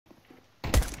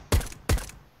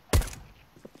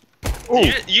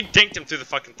You dinked him through the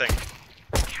fucking thing.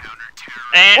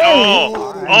 And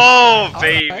oh,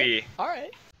 baby. All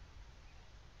right.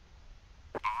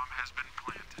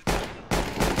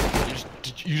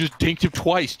 You just dinked him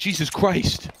twice. Jesus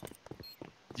Christ.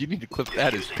 You need to clip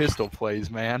that as pistol plays,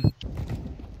 man.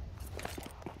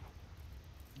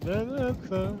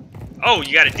 Oh,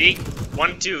 you got a D?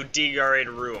 1-2 D rated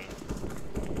room.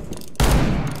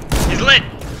 He's lit.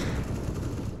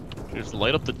 Just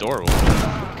light up the door.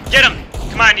 Get him.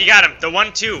 Come on, you got him. The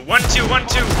 1-2. 1-2,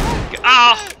 1-2.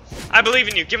 Ah, I believe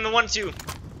in you. Give him the 1-2.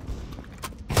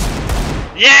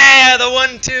 Yeah, the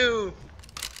 1-2.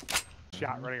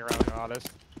 Shot running around the honest.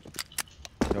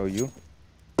 No, you?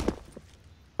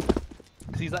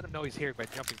 He's letting him know he's here by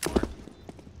jumping for him.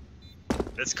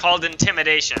 It's called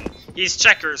intimidation. He's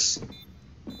checkers.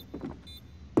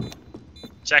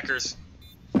 Checkers.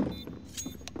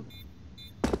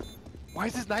 Why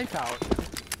is his knife out?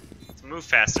 Let's move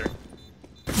faster.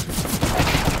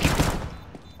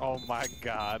 Oh my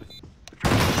god.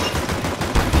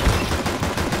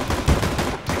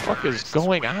 What the fuck is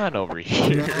going on over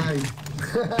here?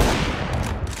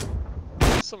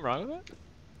 Is something wrong with it?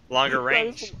 Longer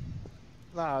range.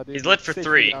 Nah, dude. He's lit for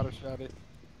 3. I'm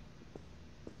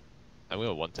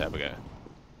gonna one-tap a guy.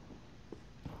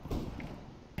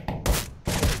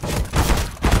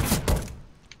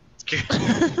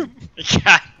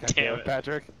 God damn it.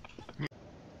 Patrick.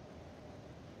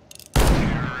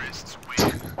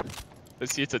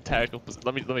 Let's see, it's a tactical position.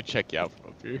 Let me check you out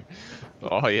from up here.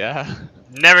 Oh yeah.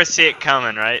 Never see it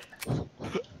coming, right?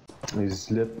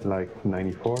 He's lit like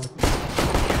 94.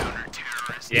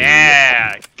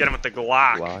 Yeah! Get him with the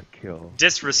Glock. Glock kill.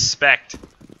 Disrespect.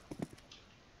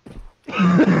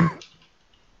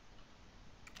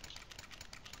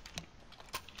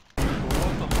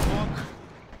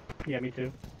 Yeah, me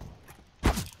too.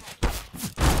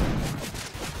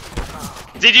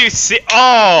 Did you see?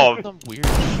 Oh! Some weird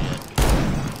shit.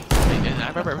 And I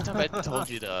remember every time I told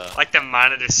you to. Like the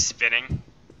monitor spinning.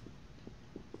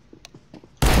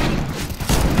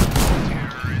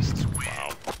 Wow.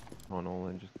 On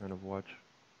Olin, just kind of watch.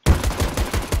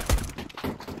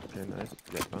 Okay, nice.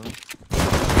 Get found.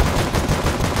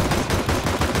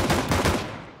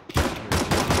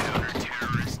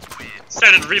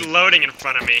 Started reloading in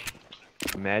front of me.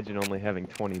 Imagine only having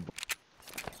 20.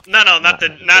 No, not Not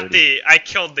the. I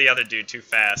killed the other dude too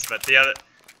fast, but the other.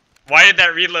 Why did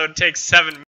that reload take 7